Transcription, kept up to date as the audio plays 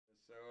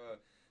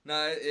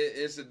No,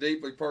 it's a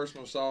deeply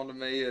personal song to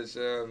me. It's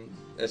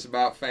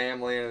about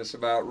family and it's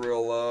about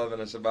real love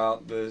and it's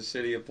about the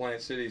city of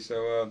Plant City.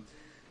 So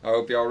I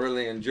hope y'all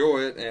really enjoy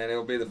it, and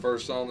it'll be the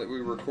first song that we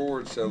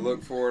record. So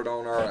look for it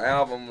on our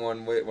album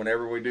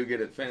whenever we do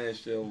get it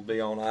finished. It'll be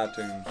on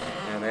iTunes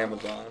and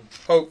Amazon,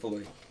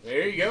 hopefully.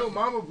 There you go,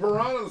 Mama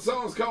Piranha. The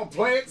song's called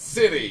Plant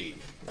City.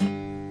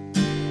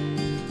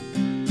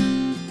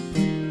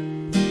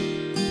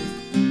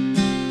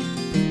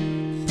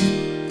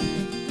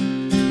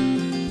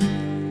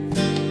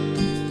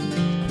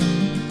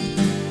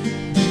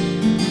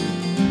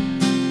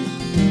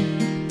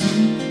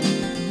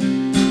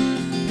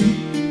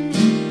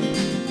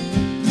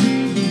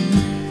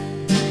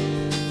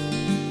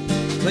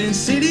 Plant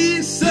City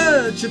is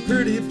such a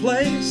pretty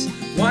place.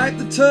 Wipe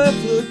the tough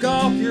look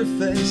off your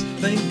face.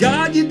 Thank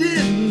God you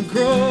didn't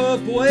grow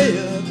up way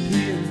up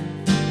here.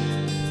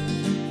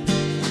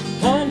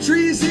 Palm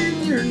trees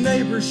in your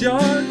neighbor's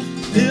yard,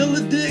 pill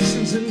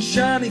addictions and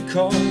shiny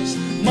cars.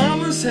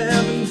 Mama's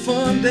having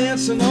fun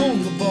dancing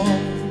on the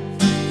bar.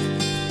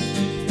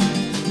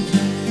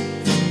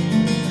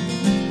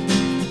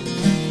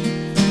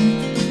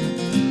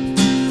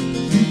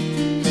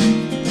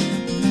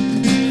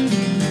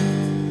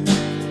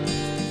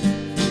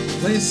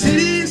 Plant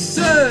City is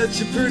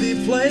such a pretty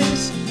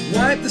place.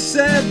 Wipe the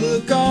sad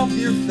look off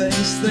your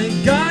face.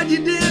 Thank God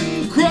you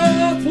didn't grow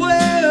up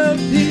way up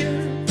here.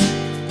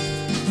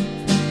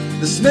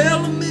 The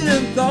smell of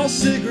menthol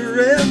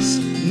cigarettes,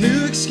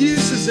 new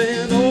excuses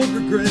and old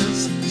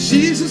regrets.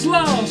 She's as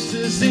lost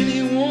as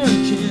anyone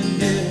can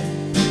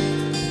get.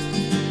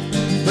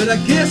 But I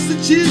guess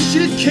that you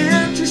should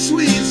count your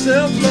sweet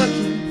self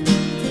lucky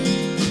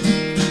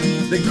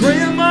that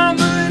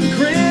Grandmama and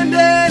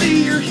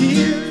Granddaddy are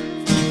here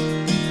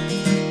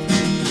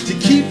to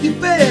keep you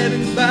fed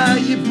and buy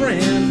you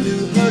brand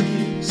new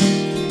Huggies,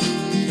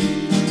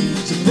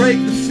 to break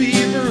the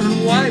fever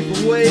and wipe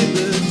away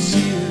the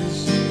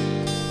tears.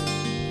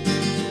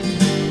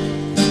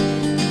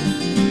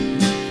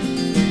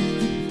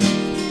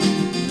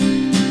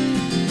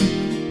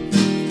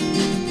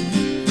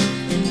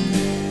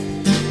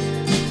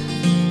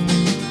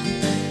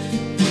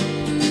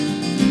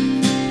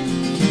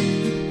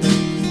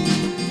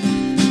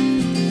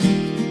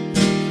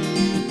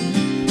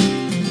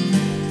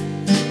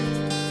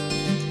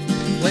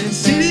 Plant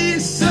City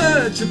is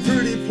such a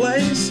pretty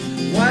place.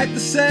 Wipe the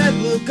sad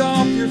look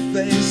off your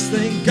face.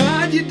 Thank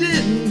God you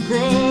didn't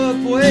grow up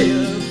way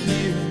up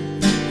here.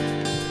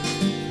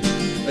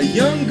 A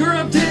young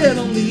girl dead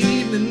on the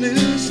evening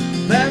news.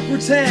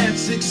 Backwards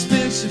hats,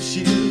 expensive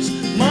shoes.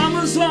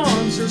 Mama's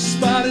arms are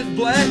spotted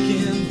black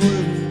and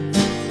blue.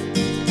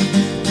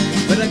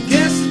 But I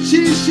guess that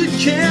you should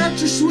count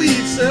your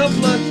sweet self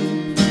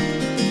lucky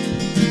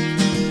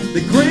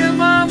that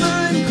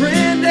Grandmama and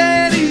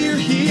Granddaddy are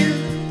here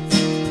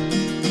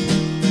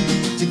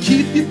to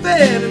keep you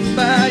fed and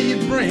buy you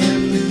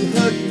brand new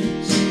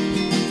Huggies,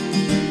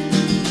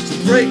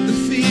 to break the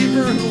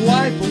fever and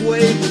wipe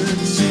away the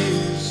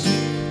tears.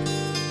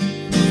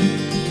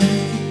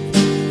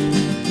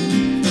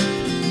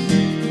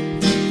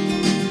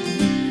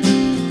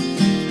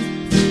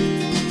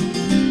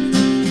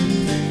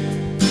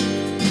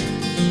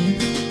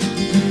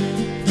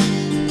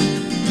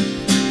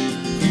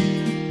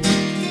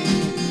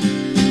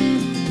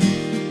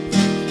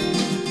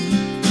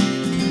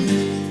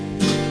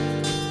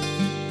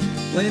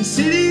 Plant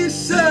City is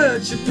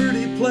such a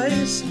pretty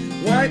place.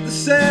 Wipe the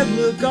sad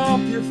look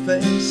off your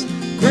face.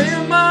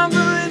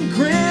 Grandmama and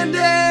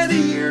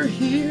Granddaddy are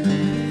here.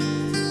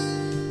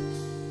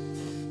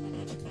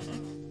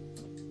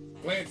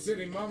 Plant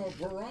City, Mama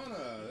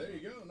Piranha. There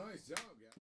you go. Nice job.